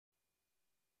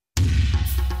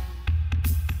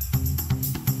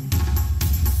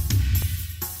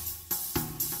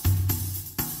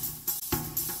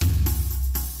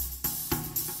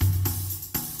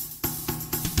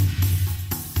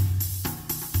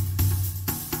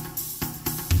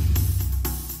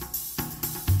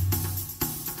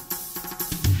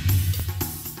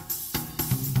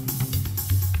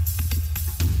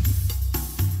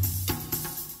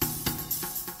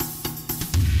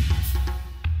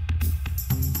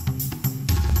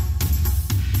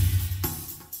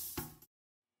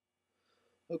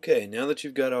Okay, now that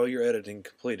you've got all your editing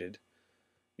completed,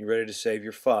 you're ready to save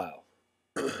your file.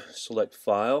 Select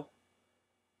File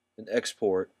and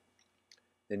Export,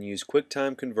 then use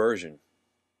QuickTime Conversion.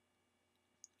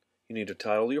 You need to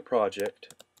title your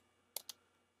project.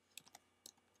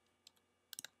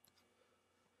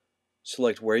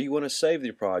 Select where you want to save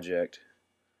your project.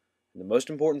 And the most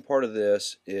important part of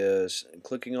this is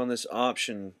clicking on this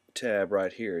Option tab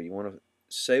right here. You want to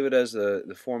save it as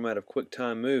the format of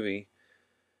QuickTime Movie,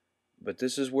 but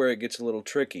this is where it gets a little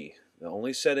tricky. The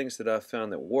only settings that I've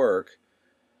found that work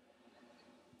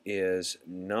is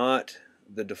not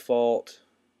the default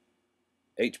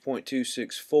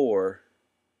H.264.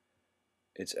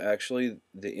 It's actually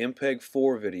the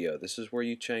MPEG-4 video. This is where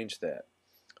you change that.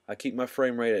 I keep my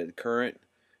frame rate at the current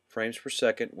frames per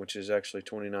second, which is actually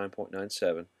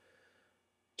 29.97.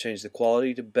 Change the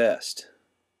quality to best.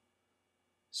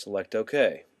 Select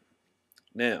OK.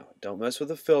 Now, don't mess with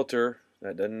the filter.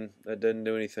 That doesn't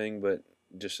do anything but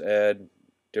just add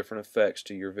different effects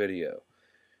to your video.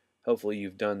 Hopefully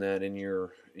you've done that in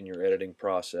your editing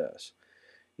process.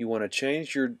 You want to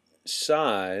change your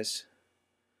size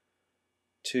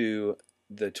to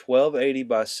the 1280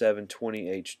 by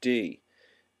 720 HD.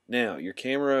 Now, your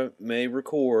camera may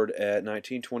record at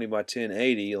 1920 by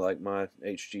 1080 like my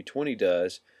HG20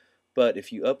 does, but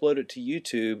if you upload it to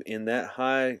YouTube in that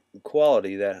high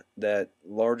quality, that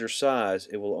larger size,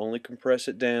 it will only compress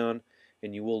it down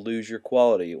and you will lose your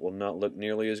quality. It will not look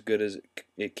nearly as good as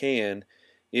it can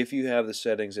if you have the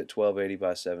settings at 1280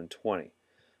 by 720.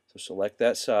 So select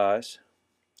that size,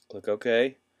 click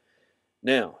OK.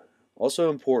 Now, also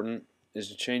important is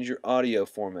to change your audio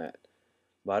format.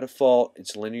 By default,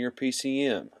 it's linear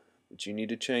PCM, but you need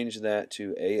to change that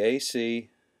to AAC.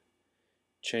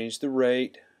 Change the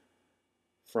rate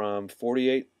from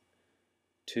 48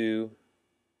 to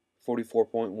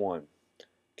 44.1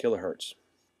 kilohertz.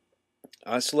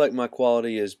 I select my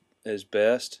quality as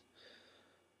best,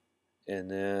 and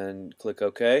then click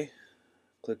OK.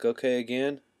 Click OK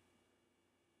again.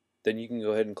 Then you can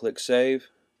go ahead and click Save.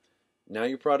 Now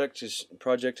your project is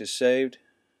saved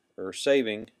or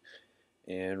saving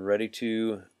and ready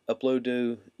to upload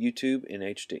to YouTube in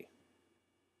HD.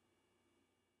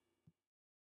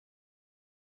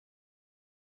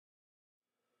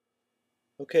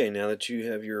 Okay, now that you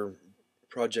have your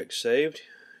project saved,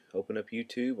 open up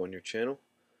YouTube on your channel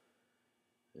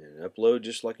and upload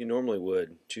just like you normally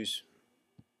would. Choose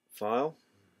File,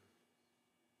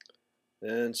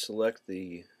 then select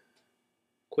the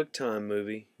QuickTime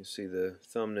movie. You see the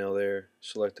thumbnail there.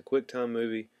 Select the QuickTime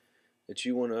movie that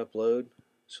you want to upload.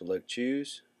 Select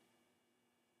Choose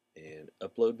and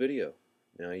Upload Video.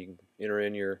 Now you can enter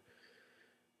in your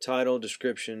title,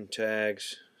 description,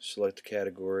 tags, select the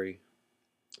category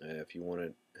if you want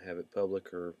to have it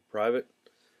public or private,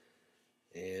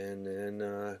 and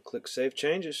then click Save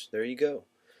Changes. There you go.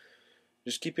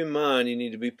 Just keep in mind you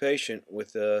need to be patient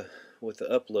with the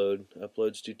upload.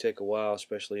 Uploads do take a while,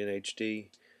 especially in HD.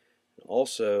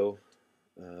 Also,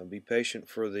 be patient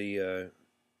for the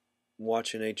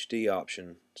watch in HD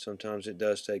option. Sometimes it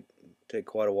does take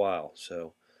quite a while,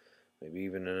 so maybe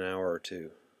even an hour or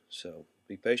two. So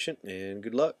be patient and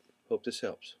good luck. Hope this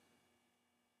helps.